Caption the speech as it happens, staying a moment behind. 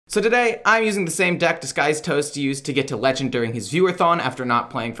So today, I'm using the same deck Disguised Toast used to get to Legend during his viewer-thon after not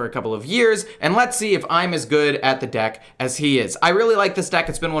playing for a couple of years, and let's see if I'm as good at the deck as he is. I really like this deck.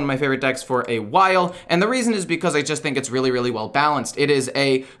 It's been one of my favorite decks for a while, and the reason is because I just think it's really, really well balanced. It is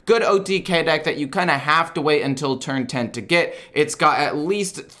a good OTK deck that you kind of have to wait until turn 10 to get. It's got at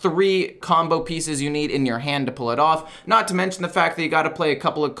least 3 combo pieces you need in your hand to pull it off, not to mention the fact that you gotta play a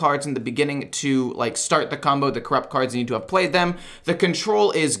couple of cards in the beginning to like start the combo. The corrupt cards, you need to have played them. The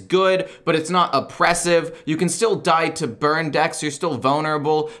control is good, but it's not oppressive. You can still die to burn decks, you're still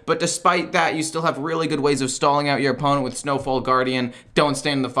vulnerable, but despite that, you still have really good ways of stalling out your opponent with Snowfall Guardian, Don't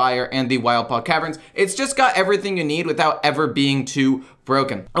Stand in the Fire, and the Wildpaw Caverns. It's just got everything you need without ever being too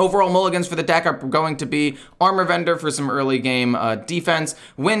broken. Overall mulligans for the deck are going to be Armor Vendor for some early game defense,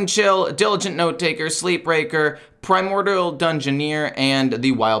 Wind Chill, Diligent Note Taker, Sleep Breaker, Primordial Dungeoneer, and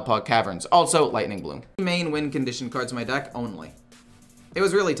the Wildpaw Caverns. Also, Lightning Bloom. Main win condition cards in my deck only. It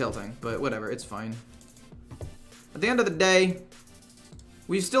was really tilting, but whatever, it's fine. At the end of the day,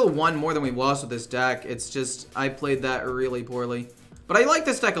 we still won more than we lost with this deck. It's just, I played that really poorly. But I like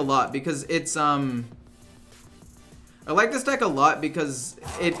this deck a lot because it's, I like this deck a lot because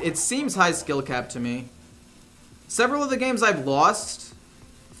it seems high skill cap to me. Several of the games I've lost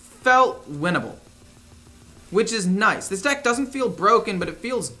felt winnable, which is nice. This deck doesn't feel broken, but it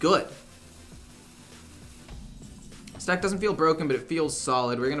feels good. This deck doesn't feel broken, but it feels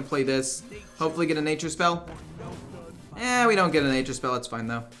solid. We're gonna play this, hopefully get a nature spell. We don't get a nature spell, it's fine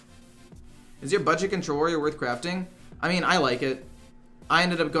though. Is your budget control warrior worth crafting? I mean, I like it. I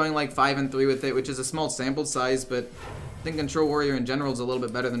ended up going like 5 and 3 with it, which is a small sample size, but I think control warrior in general is a little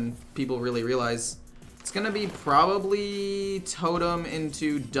bit better than people really realize. It's gonna be probably totem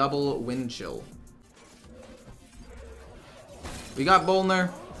into double wind chill. We got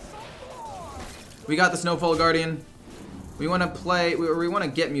Bolner. We got the Snowfall Guardian. We want to play, we want to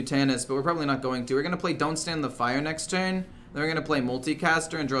get Mutanus, but we're probably not going to. We're going to play Don't Stand in the Fire next turn. Then we're going to play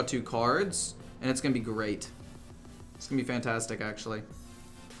Multicaster and draw 2 cards. And it's going to be great. It's going to be fantastic, actually.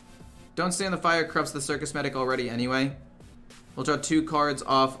 Don't Stand in the Fire corrupts the Circus Medic already anyway. We'll draw 2 cards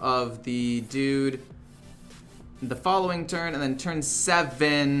off of the dude the following turn. And then turn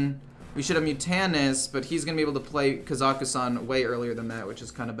 7, we should have Mutanus, but he's going to be able to play KAZAKUSAN way earlier than that, which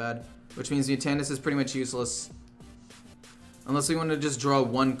is kind of bad. Which means Mutanus is pretty much useless. Unless we want to just draw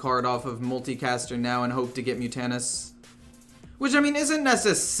 1 card off of Multicaster now and hope to get Mutanus. Which, I mean, isn't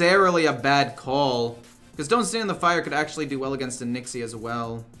necessarily a bad call. Because Don't Stand in the Fire could actually do well against a Nixie as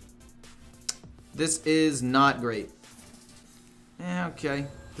well. This is not great. Okay.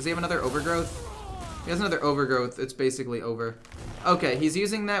 Does he have another Overgrowth? He has another Overgrowth. It's basically over. Okay, he's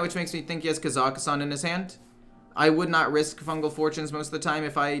using that, which makes me think he has KAZAKUSAN in his hand. I would not risk Fungal Fortunes most of the time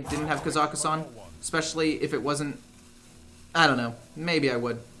if I didn't have KAZAKUSAN. Especially if it wasn't... I don't know. Maybe I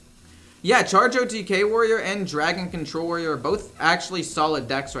would. Yeah, Charge OTK Warrior and Dragon Control Warrior are both actually solid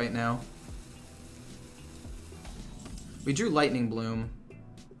decks right now. We drew Lightning Bloom.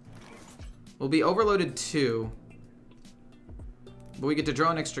 We'll be overloaded 2. But we get to draw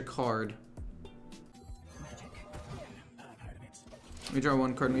an extra card. We draw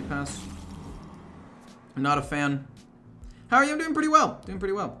 1 card and we pass. I'm not a fan. How are you? I'm doing pretty well. Doing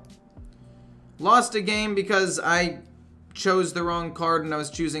pretty well. Lost a game because I chose the wrong card and I was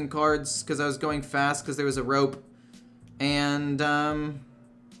choosing cards because I was going fast because there was a rope. And a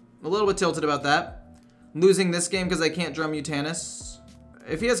little bit tilted about that. Losing this game because I can't draw Mutanus.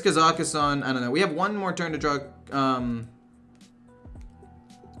 If he has KAZAKUSAN, I don't know. We have 1 more turn to draw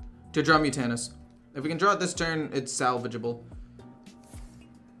Mutanus. If we can draw it this turn, it's salvageable.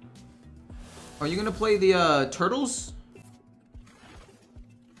 Are you gonna play the turtles?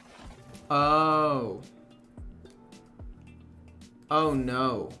 Oh. Oh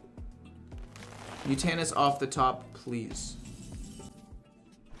no. Mutanus off the top, please.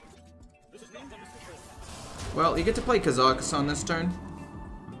 Well, you get to play KAZAKUSAN this turn,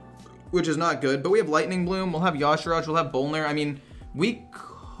 which is not good, but we have Lightning Bloom, we'll have Yashiraj, we'll have Bolner. I mean, we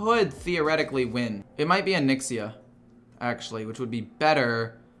could theoretically win. It might be a Nixia, actually, which would be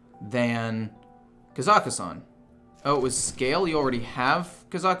better than KAZAKUSAN. Oh, it was Scale? You already have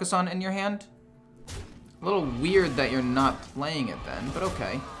KAZAKUSAN in your hand? A little weird that you're not playing it then, but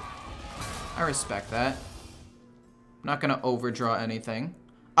okay. I respect that. I'm not gonna overdraw anything.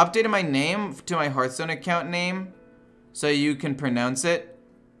 Updated my name to my Hearthstone account name so you can pronounce it.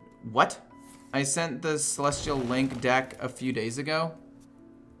 What? I sent the Celestial Link deck a few days ago.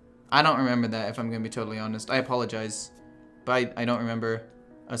 I don't remember that, if I'm gonna be totally honest. I apologize, but I don't remember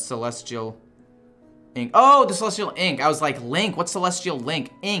a Celestial Ink. Oh, the Celestial Ink. I was like, Link? What's Celestial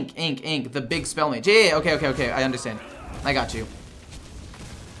Link? Ink. The big spell mage. Yeah, okay. I understand. I got you.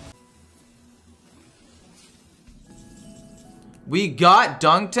 We got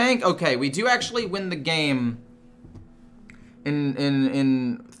Dunk Tank. Okay, we do actually win the game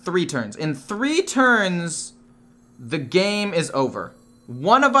in 3 turns. In 3 turns, the game is over.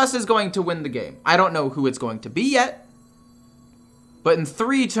 One of us is going to win the game. I don't know who it's going to be yet, but in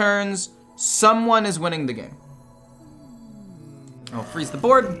 3 turns, someone is winning the game. I'll freeze the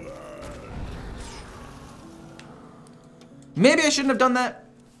board. Maybe I shouldn't have done that.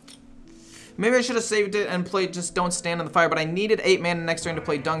 Maybe I should have saved it and played just Don't Stand in the Fire, but I needed 8 mana next turn to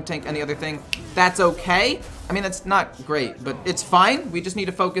play Dunk Tank and the other thing. That's okay. I mean, that's not great, but it's fine. We just need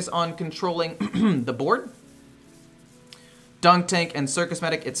to focus on controlling the board. Dunk Tank and Circus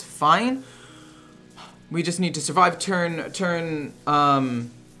Medic, it's fine. We just need to survive turn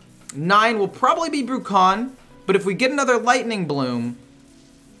 9 will probably be Brucon, but if we get another Lightning Bloom,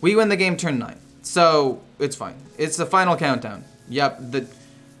 we win the game turn 9. So, it's fine. It's the final countdown. Yep,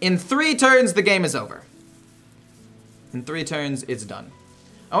 in 3 turns, the game is over. In 3 turns, it's done.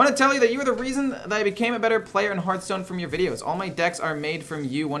 I want to tell you that you are the reason that I became a better player in Hearthstone from your videos. All my decks are made from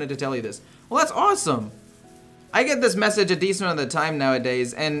you. Wanted to tell you this. Well, that's awesome. I get this message a decent amount of the time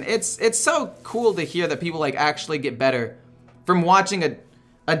nowadays, and it's so cool to hear that people like actually get better from watching a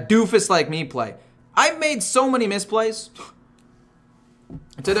doofus like me play. I've made so many misplays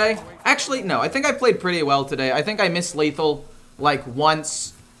today. Actually, no, I think I played pretty well today. I think I missed lethal like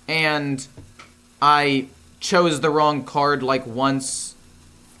once, and I chose the wrong card like once,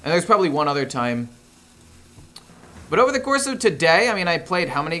 and there's probably one other time. But over the course of today, I mean, I played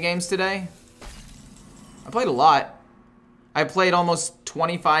how many games today? I played a lot. I played almost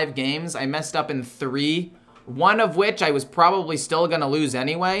 25 games. I messed up in 3, one of which I was probably still gonna lose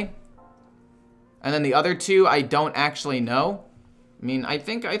anyway. And then the other 2, I don't actually know. I mean, I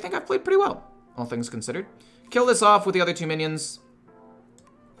think I've played pretty well, all things considered. Kill this off with the other 2 minions.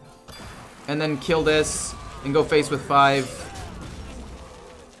 And then kill this and go face with 5.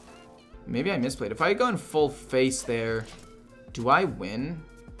 Maybe I misplayed. If I go in full face there, do I win?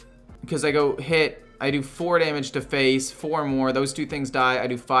 Because I go hit, I do 4 damage to face, 4 more, those 2 things die, I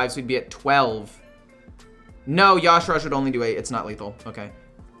do 5, so we'd be at 12. No, Yashrush would only do 8, it's not lethal, okay.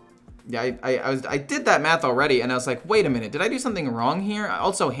 Yeah, I did that math already, and I was like, wait a minute, did I do something wrong here?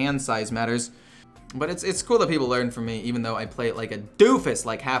 Also, hand size matters. But it's cool that people learn from me, even though I play it like a doofus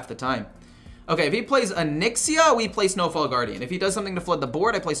like half the time. Okay, if he plays Onyxia, we play Snowfall Guardian. If he does something to flood the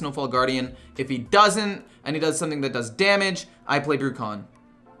board, I play Snowfall Guardian. If he doesn't, and he does something that does damage, I play Brucon.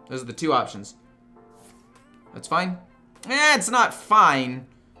 Those are the 2 options. That's fine. It's not fine.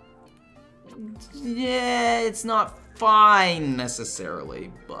 Yeah, it's not fine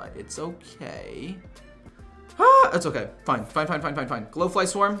necessarily, but it's okay. That's okay. Fine. Glowfly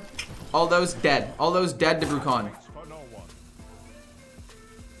Swarm. All those dead. All those dead to Brucon.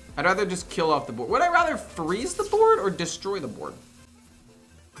 I'd rather just kill off the board. Would I rather freeze the board or destroy the board?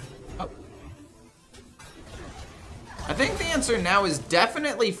 Oh. I think the answer now is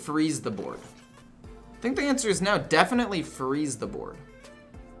definitely freeze the board. I think the answer is now definitely freeze the board.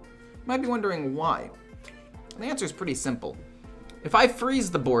 You might be wondering why. The answer is pretty simple. If I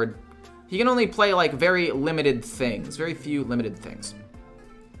freeze the board, he can only play like very limited things, very few limited things.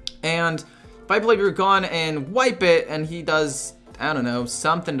 And if I play Brucon and wipe it and he does, I don't know,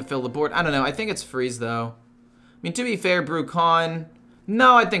 something to fill the board. I don't know, I think it's freeze though. I mean, to be fair, Brucon,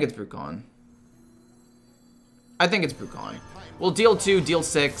 no, I think it's Brucon. I think it's Brucon. We'll deal 2, deal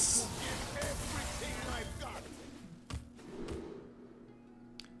 6.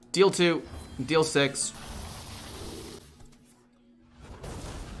 Deal 2, deal 6.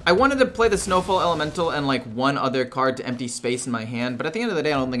 I wanted to play the Snowfall Elemental and like 1 other card to empty space in my hand, but at the end of the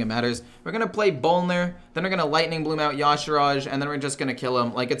day, I don't think it matters. We're gonna play Bolner, then we're gonna Lightning Bloom out Yashiraj, and then we're just gonna kill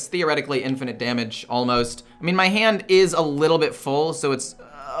him. Like, it's theoretically infinite damage, almost. I mean, my hand is a little bit full, so it's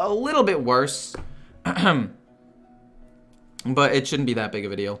a little bit worse. But it shouldn't be that big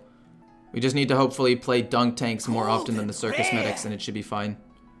of a deal. We just need to hopefully play Dunk Tanks more often than the Circus Medics, and it should be fine.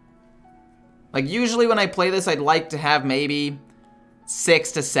 Like, usually when I play this, I'd like to have maybe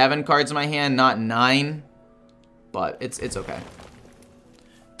 6 to 7 cards in my hand, not 9. But it's okay.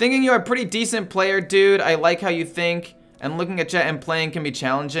 Thinking you're a pretty decent player, dude. I like how you think. And looking at chat and playing can be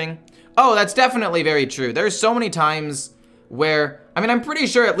challenging. Oh, that's definitely very true. There's so many times where, I mean, I'm pretty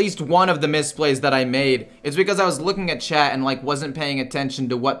sure at least one of the misplays that I made is because I was looking at chat and like wasn't paying attention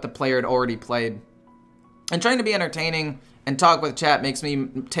to what the player had already played. And trying to be entertaining and talk with chat makes me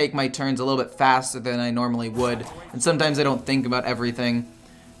take my turns a little bit faster than I normally would. And sometimes I don't think about everything.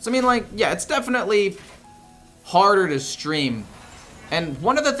 So I mean, like, yeah, it's definitely harder to stream. And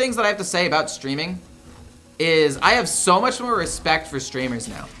one of the things that I have to say about streaming is I have so much more respect for streamers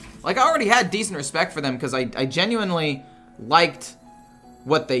now. Like, I already had decent respect for them because I genuinely liked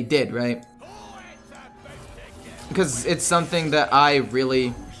what they did, right? Because it's something that I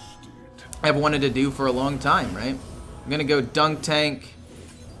really have wanted to do for a long time, right? I'm gonna go dunk tank,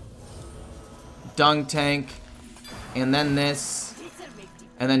 and then this,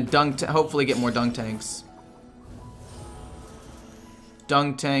 and then hopefully get more dunk tanks.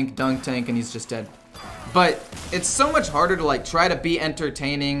 Dunk tank, and he's just dead. But it's so much harder to like try to be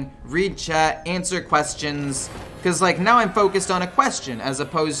entertaining, read chat, answer questions, because like now I'm focused on a question as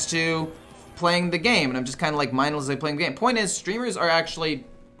opposed to playing the game, and I'm just kind of like mindlessly playing the game. Point is, streamers are actually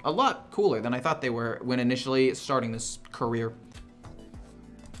a lot cooler than I thought they were when initially starting this career.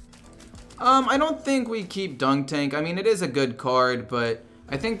 I don't think we keep Dunk Tank. I mean, it is a good card, but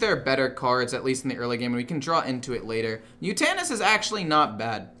I think there are better cards, at least in the early game, and we can draw into it later. Mutanus is actually not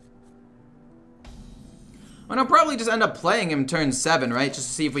bad. And I'll probably just end up playing him turn 7, right? Just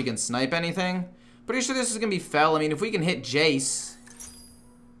to see if we can snipe anything. Pretty sure this is going to be Fel. I mean, if we can hit Jace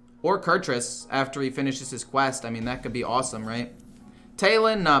or Kurtrus after he finishes his quest, I mean, that could be awesome, right?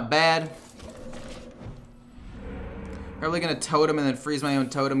 Talon, not bad. Probably going to totem and then freeze my own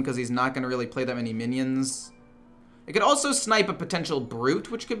totem because he's not going to really play that many minions. I could also snipe a potential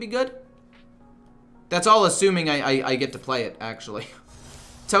Brute, which could be good. That's all assuming I get to play it, actually.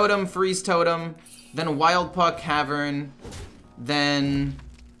 Totem, freeze totem, then Wild Paw Cavern, then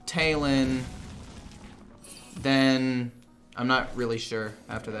Talon, then I'm not really sure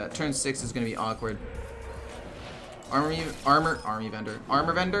after that. Turn 6 is going to be awkward. Armor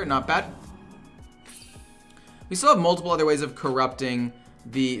Vendor, not bad. We still have multiple other ways of corrupting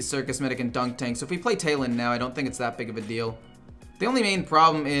the Circus Medic and Dunk Tank, so if we play Talon now, I don't think it's that big of a deal. The only main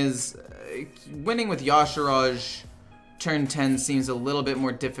problem is winning with Yashiraj turn 10 seems a little bit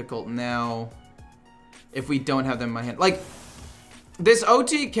more difficult now if we don't have them in my hand. Like, this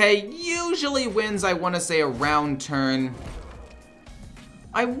OTK usually wins, I want to say, around turn...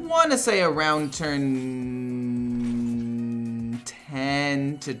 I want to say around turn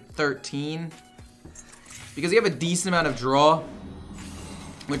 10 to 13. Because you have a decent amount of draw,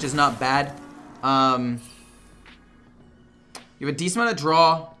 which is not bad. You have a decent amount of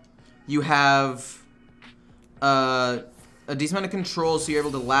draw. You have a decent amount of control, so you're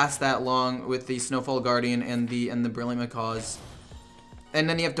able to last that long with the Snowfall Guardian and the Brilliant Macaws. And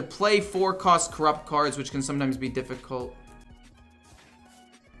then you have to play 4-cost corrupt cards, which can sometimes be difficult.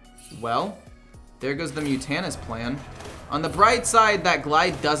 Well, there goes the Mutanus plan. On the bright side, that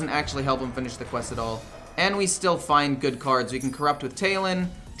glide doesn't actually help him finish the quest at all. And we still find good cards. We can corrupt with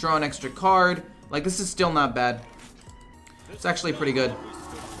Talon, draw an extra card. Like, this is still not bad. It's actually pretty good.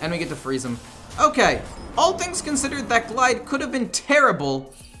 And we get to freeze him. Okay, all things considered, that glide could have been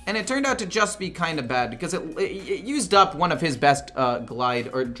terrible, and it turned out to just be kind of bad because it used up one of his best glide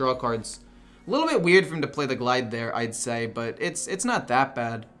or draw cards. A little bit weird for him to play the glide there, I'd say, but it's not that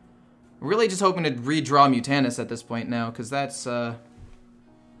bad. We're really just hoping to redraw Mutanus at this point now, because that's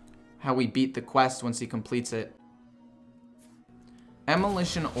how we beat the quest once he completes it.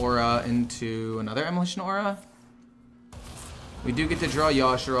 Emolition Aura into another Emolition Aura. We do get to draw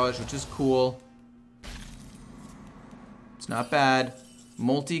Yashiraj, which is cool. It's not bad.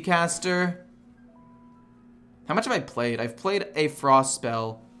 Multicaster. How much have I played? I've played a Frost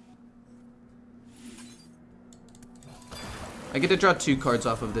spell. I get to draw 2 cards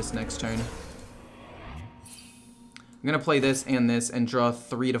off of this next turn. I'm going to play this and draw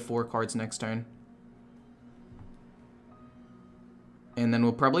 3 to 4 cards next turn. And then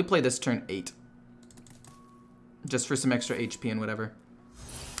we'll probably play this turn 8. Just for some extra HP and whatever.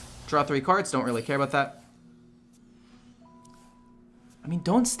 Draw 3 cards, don't really care about that. I mean,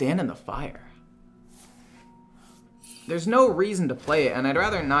 don't stand in the fire. There's no reason to play it, and I'd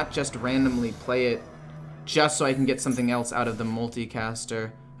rather not just randomly play it just so I can get something else out of the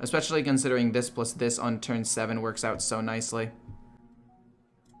multicaster. Especially considering this plus this on turn 7 works out so nicely.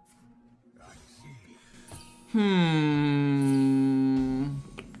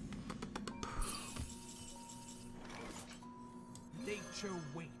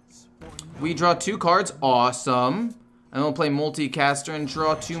 We draw 2 cards, awesome. And we'll play multicaster and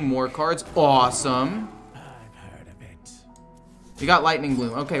draw 2 more cards, awesome. I've heard of it. We got Lightning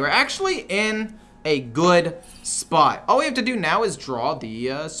Bloom. Okay, we're actually in a good spot. All we have to do now is draw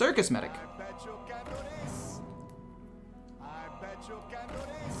the Circus Medic.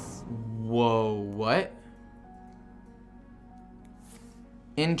 Whoa, what?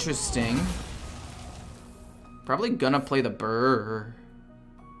 Interesting. Probably gonna play the Burr.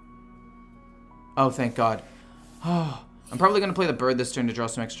 Oh, thank God. Oh, I'm probably gonna play the Bird this turn to draw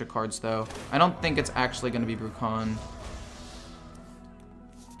some extra cards, though. I don't think it's actually gonna be Brucon.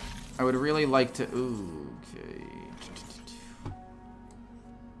 I would really like to... Ooh, okay.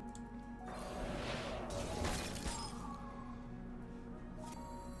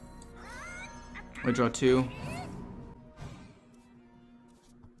 I draw 2.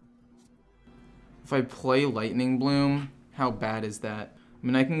 If I play Lightning Bloom, how bad is that? I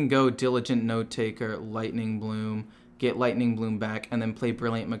mean, I can go Diligent Note Taker, Lightning Bloom, get Lightning Bloom back, and then play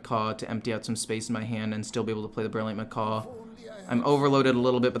Brilliant Macaw to empty out some space in my hand and still be able to play the Brilliant Macaw. I'm overloaded a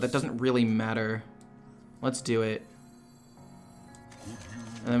little bit, but that doesn't really matter. Let's do it.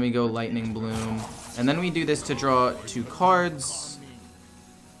 And then we go Lightning Bloom. And then we do this to draw 2 cards.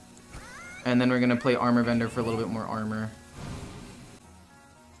 And then we're going to play Armor Vendor for a little bit more armor.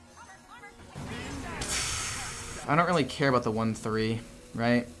 I don't really care about the 1-3,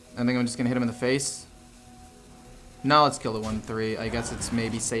 right? I think I'm just going to hit him in the face. No, let's kill the 1-3. I guess it's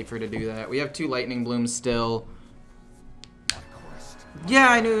maybe safer to do that. We have 2 Lightning Blooms still. Yeah,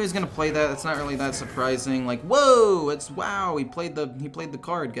 I knew he was going to play that. That's not really that surprising. Like, whoa, it's wow. He played the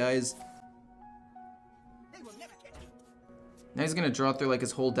card, guys. Now he's going to draw through like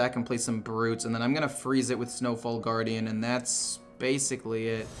his whole deck and play some brutes, and then I'm going to freeze it with Snowfall Guardian, and that's basically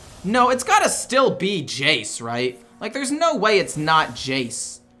it. No, it's got to still be Jace, right? Like, there's no way it's not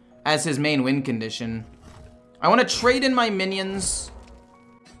Jace as his main win condition. I want to trade in my minions.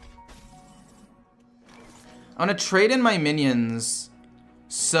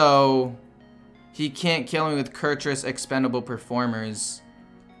 So he can't kill me with Kurtrus Expendable Performers.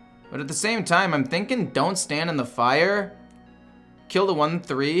 But at the same time, I'm thinking don't stand in the fire. Kill the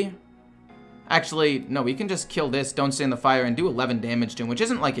 1-3. Actually, no, we can just kill this, don't stand in the fire, and do 11 damage to him, which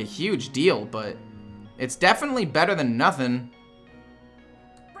isn't like a huge deal, but it's definitely better than nothing.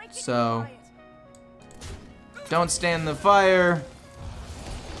 So, don't stand in the fire.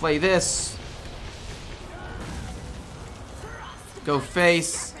 Play this. Go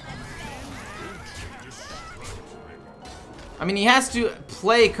face. I mean, he has to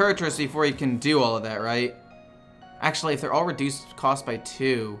play Kurtrus before he can do all of that, right? Actually, if they're all reduced cost by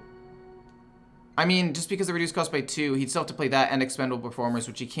 2... I mean, just because they're reduced cost by 2, he'd still have to play that and Expendable Performers,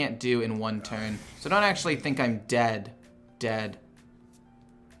 which he can't do in 1 turn. So I don't actually think I'm dead. That'd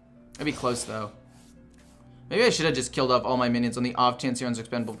be close, though. Maybe I should have just killed off all my minions on the off chance he runs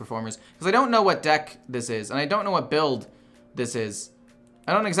Expendable Performers. Because I don't know what deck this is, and I don't know what build this is.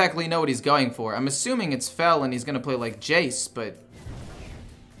 I don't exactly know what he's going for. I'm assuming it's Fel and he's going to play like Jace, but...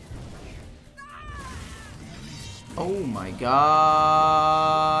 Oh my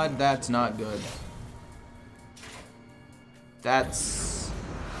god, that's not good. That's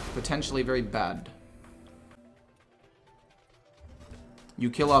potentially very bad. You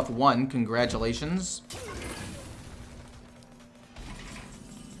kill off 1, congratulations.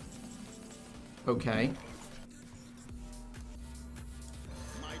 Okay.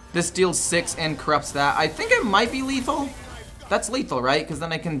 This deals 6 and corrupts that. I think it might be lethal. That's lethal, right? Because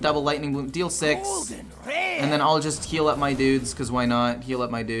then I can double Lightning Bloom, deal 6, and then I'll just heal up my dudes, because why not? Heal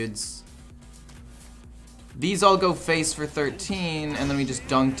up my dudes. These all go face for 13, and then we just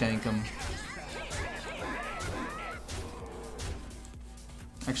dunk tank them.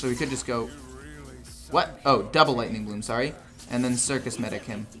 Actually, we could just go... What? Oh, double Lightning Bloom, sorry. And then Circus Medic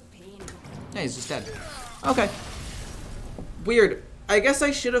him. Yeah, he's just dead. Okay. Weird. I guess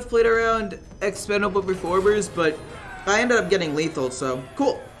I should have played around Expendable Performers, but I ended up getting lethal, so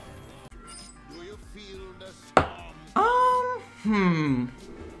cool.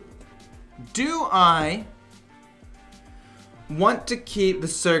 Do I want to keep the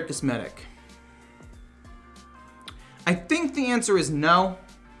Circus Medic? I think the answer is no.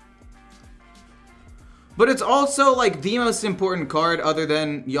 But it's also like the most important card other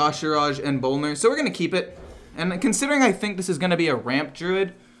than Yashiraj and Bolner, so we're gonna keep it. And considering I think this is gonna be a ramp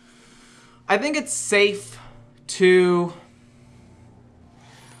druid, I think it's safe to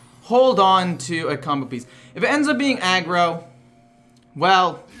hold on to a combo piece. If it ends up being aggro,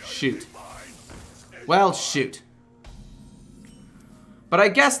 well, shoot. Well, shoot. But I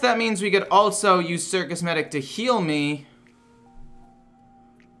guess that means we could also use Circus Medic to heal me.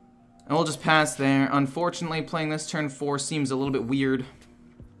 And we'll just pass there. Unfortunately, playing this turn 4 seems a little bit weird.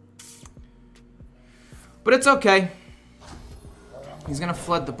 But it's okay. He's gonna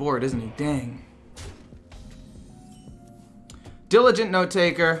flood the board, isn't he? Dang. Diligent Note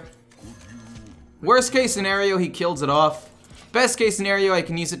Taker. Worst case scenario, he kills it off. Best case scenario, I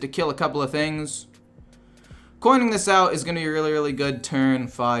can use it to kill a couple of things. Coining this out is gonna be really, really good turn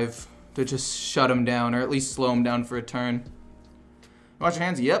 5 to just shut him down, or at least slow him down for a turn. Watch your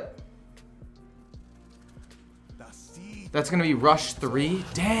hands, yep. That's gonna be rush 3.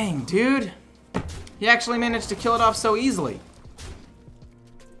 Dang, dude. He actually managed to kill it off so easily.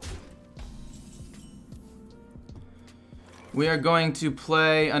 we are going to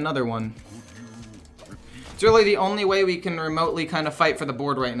play another one. It's really the only way we can remotely kind of fight for the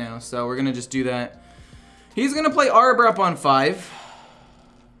board right now, so we're gonna just do that. He's gonna play Arbor up on 5.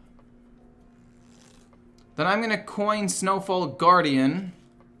 Then I'm gonna coin Snowfall Guardian.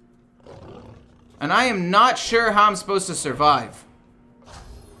 And I am not sure how I'm supposed to survive.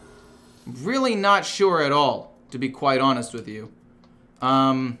 Really not sure at all, to be quite honest with you.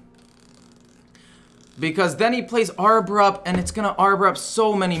 Because then he plays Arbor up, and it's gonna Arbor up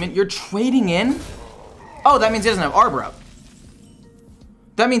so many min. You're trading in? Oh, that means he doesn't have Arbor up.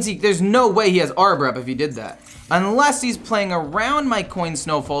 That means there's no way he has Arbor up if he did that. Unless he's playing around my coin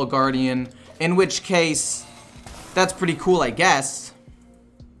Snowfall Guardian, in which case, that's pretty cool, I guess.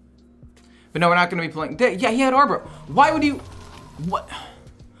 But no, we're not gonna be playing. Yeah, he had Arbor. Why would you? What?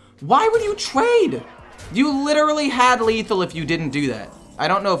 Why would you trade? You literally had lethal if you didn't do that. I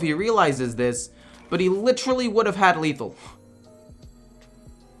don't know if he realizes this, but he literally would have had lethal.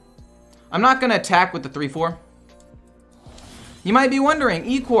 I'm not gonna attack with the 3/4. You might be wondering,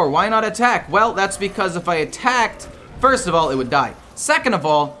 E-Core, why not attack? Well, that's because if I attacked, first of all, it would die. Second of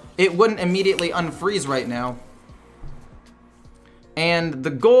all, it wouldn't immediately unfreeze right now. And the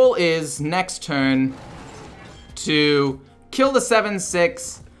goal is, next turn, to kill the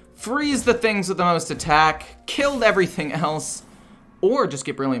 7/6, freeze the things with the most attack, kill everything else, or just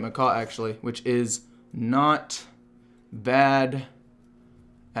get Brilliant Macaw, actually, which is not bad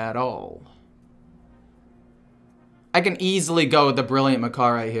at all. I can easily go with the Brilliant Macaw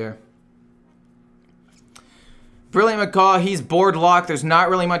right here. Brilliant Macaw, he's board locked. There's not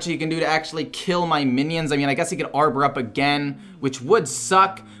really much he can do to actually kill my minions. I mean, I guess he could Arbor up again, which would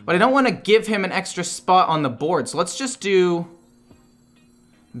suck, but I don't want to give him an extra spot on the board. So let's just do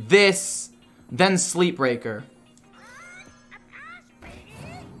this, then Sleepbreaker.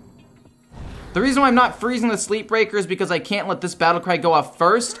 The reason why I'm not freezing the Sleepbreaker is because I can't let this Battlecry go off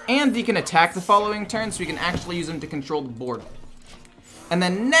first, and he can attack the following turn, so we can actually use him to control the board. And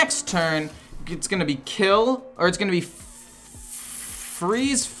then next turn, it's gonna be kill, or it's gonna be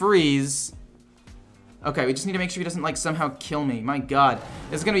freeze. Okay, we just need to make sure he doesn't like somehow kill me. My God,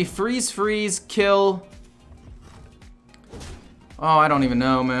 it's gonna be freeze, kill. Oh, I don't even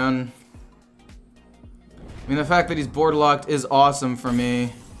know, man. I mean, the fact that he's board locked is awesome for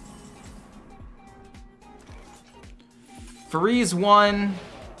me. Freeze 1,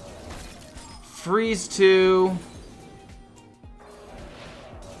 freeze 2.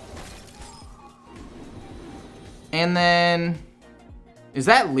 And then, is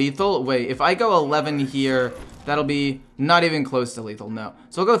that lethal? Wait, if I go 11 here, that'll be not even close to lethal, no.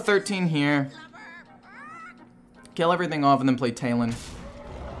 So I'll go 13 here. Kill everything off and then play Talon.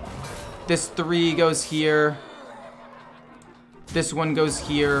 This 3 goes here. This one goes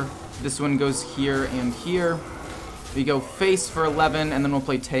here. This one goes here and here. We go face for 11 and then we'll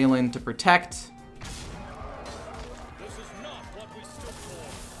play Talon to protect.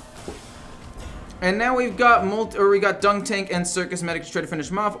 And now we've got we got Dunk Tank and Circus Medic to try to finish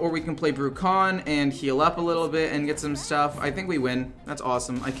him off, or we can play Brucon and heal up a little bit and get some stuff. I think we win. That's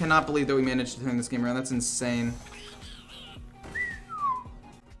awesome. I cannot believe that we managed to turn this game around. That's insane.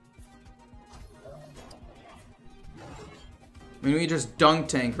 I mean, we just Dunk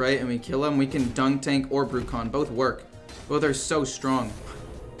Tank, right? And we kill him. We can Dunk Tank or Brucon. Both work. Both are so strong.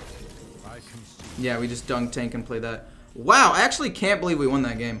 Yeah, we just Dunk Tank and play that. Wow, I actually can't believe we won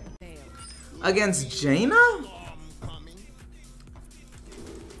that game. Against Jaina?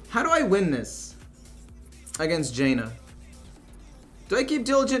 How do I win this? Against Jaina. Do I keep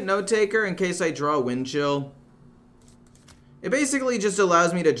Diligent Note Taker in case I draw Wind Chill? It basically just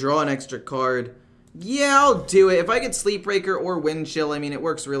allows me to draw an extra card. Yeah, I'll do it. If I get Sleepbreaker or Wind Chill, I mean, it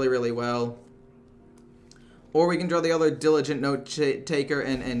works really, really well. Or we can draw the other Diligent Note Taker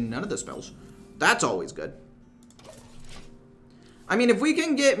and none of the spells. That's always good. I mean, if we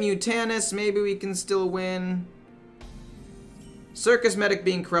can get Mutanus, maybe we can still win. Circus Medic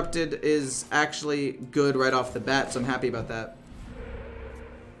being corrupted is actually good right off the bat, so I'm happy about that.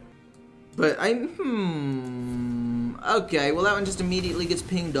 But okay, well that one just immediately gets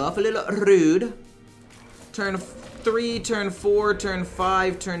pinged off. A little rude. Turn 3, turn 4, turn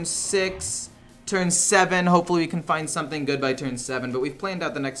 5, turn 6, turn 7. Hopefully we can find something good by turn 7, but we've planned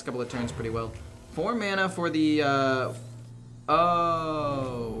out the next couple of turns pretty well. 4 mana for the,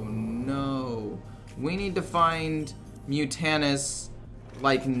 oh, no. We need to find Mutanus,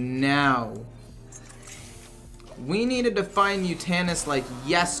 like, now. We needed to find Mutanus, like,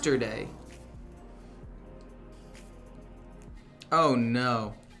 yesterday. Oh,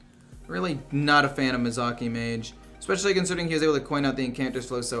 no. Really not a fan of Mizaki Mage. Especially considering he was able to coin out the Enchanter's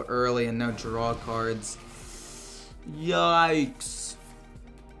Flow so early and now draw cards. Yikes.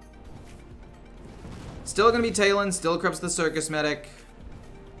 Still gonna be Talon, still corrupts the Circus Medic.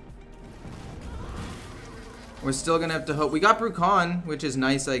 We're still gonna have to hope. We got Brucon, which is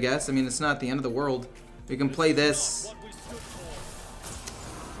nice, I guess. I mean, it's not the end of the world. We can play this.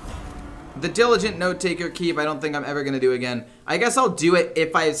 The Diligent Note Taker keep, I don't think I'm ever gonna do again. I guess I'll do it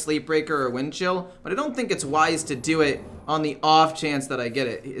if I have Sleepbreaker or Wind Chill, but I don't think it's wise to do it on the off chance that I get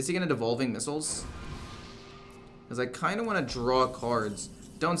it. Is he gonna Devolving Missiles? Because I kind of want to draw cards.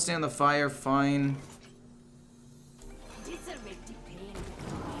 Don't stand the fire, fine.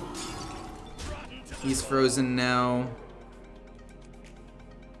 He's frozen now.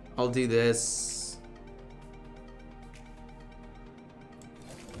 I'll do this.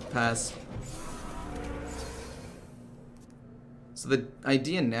 Pass. So the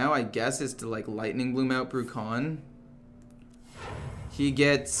idea now, I guess, is to like Lightning Bloom out Brucon. He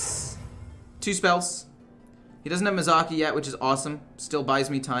gets 2 spells. He doesn't have Mizaki yet, which is awesome. Still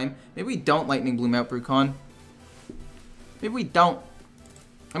buys me time. Maybe we don't Lightning Bloom out Brucon. Maybe we don't.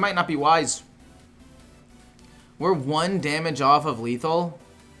 It might not be wise. We're 1 damage off of lethal.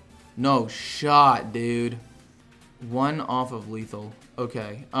 No shot, dude. 1 off of lethal.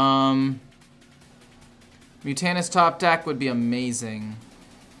 Okay. Mutanus top deck would be amazing.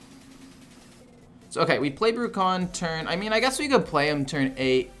 So, okay, we play Brucon turn... I mean, I guess we could play him turn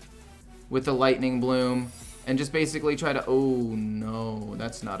 8 with the Lightning Bloom and just basically try to... Oh, no.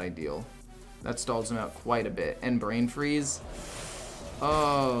 That's not ideal. That stalls him out quite a bit. And Brain Freeze.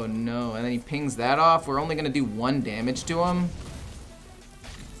 Oh, no. And then he pings that off. We're only going to do 1 damage to him.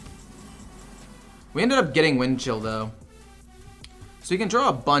 We ended up getting Wind Chill, though. So we can draw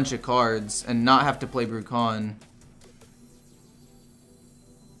a bunch of cards and not have to play Brucon.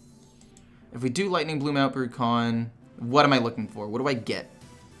 If we do Lightning Bloom out Brucon, what am I looking for? What do I get?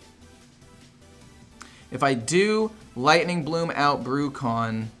 If I do Lightning Bloom out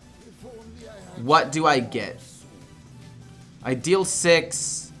Brucon, what do I get? I deal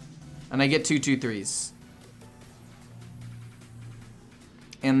 6, and I get 2/2/3s.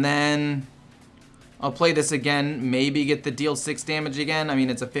 And then I'll play this again, maybe get the deal 6 damage again. I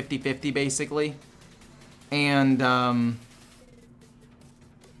mean, it's a 50-50 basically. And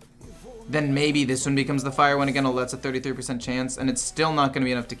then maybe this one becomes the fire one again, although that's a 33% chance. And it's still not going to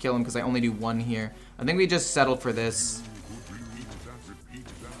be enough to kill him because I only do 1 here. I think we just settled for this.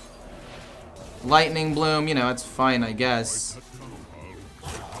 Lightning Bloom, you know, it's fine, I guess.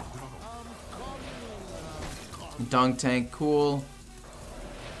 Dunk Tank, cool.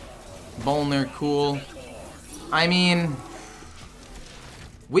 Bolner, cool. I mean,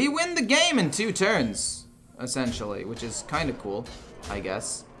 we win the game in 2 turns, essentially, which is kind of cool, I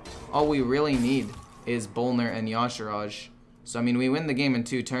guess. All we really need is Bolner and Yashiraj. So, I mean, we win the game in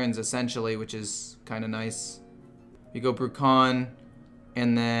 2 turns, essentially, which is kind of nice. We go Brucon,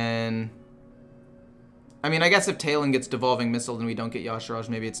 and then... I mean, I guess if Talon gets Devolving Missile and we don't get Yashiraj,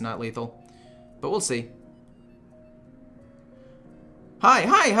 maybe it's not lethal. But we'll see.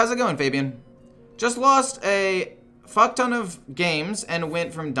 Hi, how's it going, Fabian? Just lost a fuck ton of games and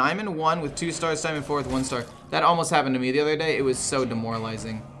went from Diamond 1 with 2 stars, Diamond 4 with 1 star. That almost happened to me the other day. It was so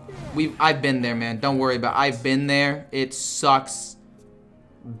demoralizing. I've been there, man. Don't worry about it. I've been there. It sucks.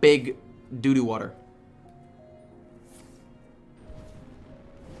 Big doo-doo water.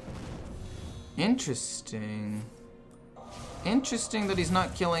 Interesting. Interesting that he's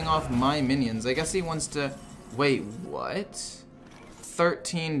not killing off my minions. I guess he wants to... Wait, what?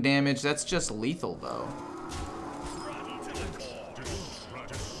 13 damage. That's just lethal, though.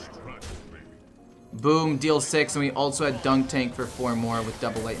 Boom, deal 6, and we also had Dunk Tank for 4 more with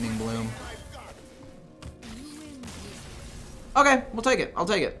double Lightning Bloom. Okay, we'll take it. I'll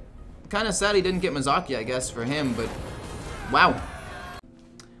take it. Kind of sad he didn't get Mizaki, I guess, for him, but... Wow.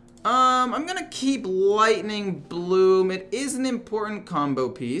 I'm gonna keep Lightning Bloom. It is an important combo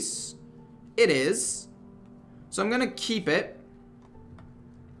piece. It is. So I'm gonna keep it.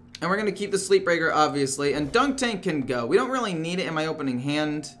 And we're gonna keep the Sleepbreaker, obviously. And Dunk Tank can go. We don't really need it in my opening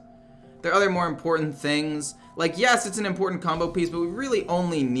hand. There are other more important things. Like, yes, it's an important combo piece, but we really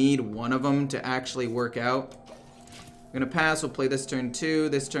only need one of them to actually work out. I'm gonna pass. We'll play this turn 2,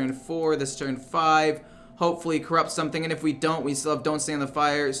 this turn 4, this turn 5. Hopefully corrupt something, and if we don't, we still have Don't Stand the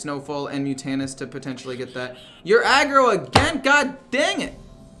Fire, Snowfall, and Mutanus to potentially get that. You're aggro again? God dang it!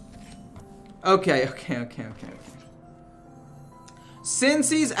 Okay.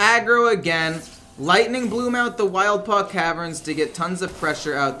 Since he's aggro again, Lightning Bloom out the Wildpaw Caverns to get tons of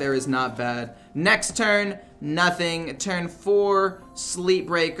pressure out there is not bad. Next turn, nothing. Turn 4,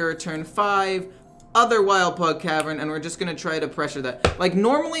 Sleepbreaker. Turn 5, other Wildpaw Cavern, and we're just gonna try to pressure that. Like,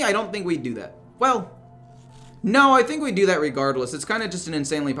 normally, I don't think we'd do that. Well, No, I think we do that regardless. It's kind of just an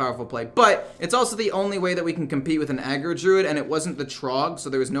insanely powerful play. But it's also the only way that we can compete with an aggro druid, and it wasn't the Trog, so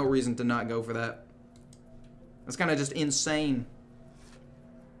there was no reason to not go for that. That's kind of just insane.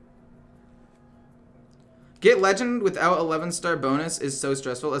 Get Legend without 11-star bonus is so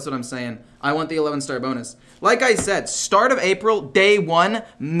stressful. That's what I'm saying. I want the 11-star bonus. Like I said, start of April, day 1,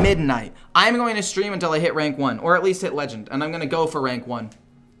 midnight. I'm going to stream until I hit rank 1, or at least hit Legend, and I'm going to go for rank 1.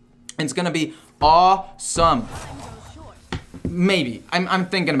 And it's going to be awesome. Maybe. I'm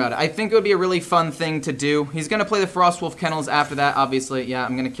thinking about it. I think it would be a really fun thing to do. He's going to play the Frostwolf Kennels after that, obviously. Yeah,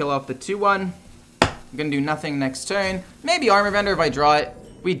 I'm going to kill off the 2-1. I'm going to do nothing next turn. Maybe Armor Vendor if I draw it.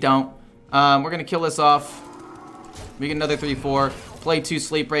 We don't. We're going to kill this off. We get another 3-4. Play 2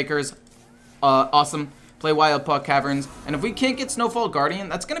 Sleep Breakers. Awesome. Play Wild Paw Caverns. And if we can't get Snowfall Guardian,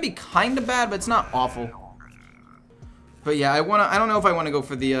 that's going to be kind of bad, but it's not awful. But yeah, I don't know if I want to go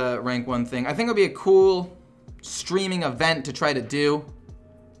for the rank 1 thing. I think it would be a cool streaming event to try to do.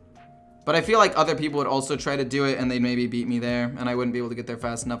 But I feel like other people would also try to do it, and they'd maybe beat me there, and I wouldn't be able to get there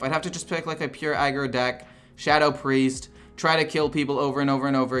fast enough. I'd have to just pick like a pure aggro deck, Shadow Priest, try to kill people over and over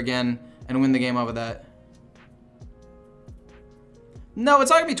and over again, and win the game off of that. No, it's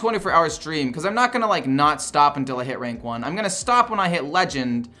not gonna be 24-hour stream, because I'm not gonna like not stop until I hit rank 1. I'm gonna stop when I hit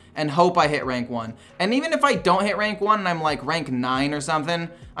Legend and hope I hit rank 1. And even if I don't hit rank 1 and I'm like rank 9 or something,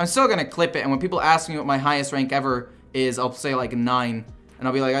 I'm still gonna clip it. And when people ask me what my highest rank ever is, I'll say like 9. And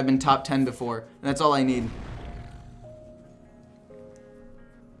I'll be like, I've been top 10 before. And that's all I need.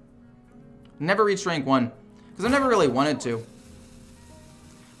 Never reached rank 1, because I never really wanted to.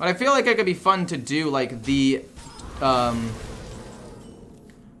 But I feel like it could be fun to do like the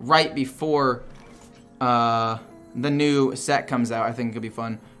right before the new set comes out. I think it could be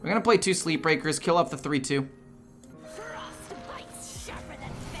fun. We're gonna play 2 Sleep Breakers, kill off the 3-2.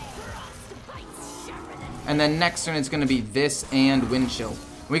 And then next turn it's gonna be this and Wind Chill.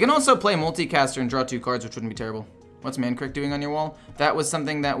 We can also play Multicaster and draw 2 cards, which wouldn't be terrible. What's Mancrick doing on your wall? That was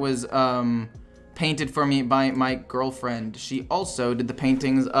something that was painted for me by my girlfriend. She also did the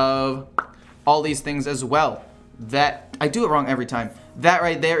paintings of all these things as well. That, I do it wrong every time. That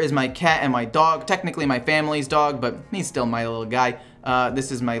right there is my cat and my dog. Technically my family's dog, but he's still my little guy.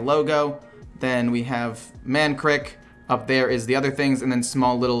 This is my logo. Then we have Mancrick. Up there is the other things, and then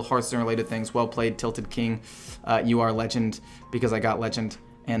small little Hearthstone related things. Well played, Tilted King. You are Legend, because I got Legend.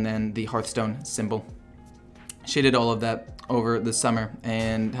 And then the Hearthstone symbol. She did all of that over the summer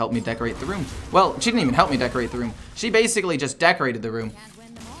and helped me decorate the room. Well, she didn't even help me decorate the room. She basically just decorated the room.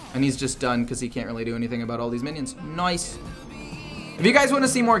 And he's just done because he can't really do anything about all these minions. Nice. If you guys want to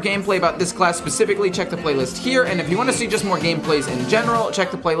see more gameplay about this class specifically, check the playlist here. And if you want to see just more gameplays in general,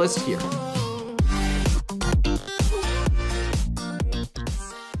 check the playlist here.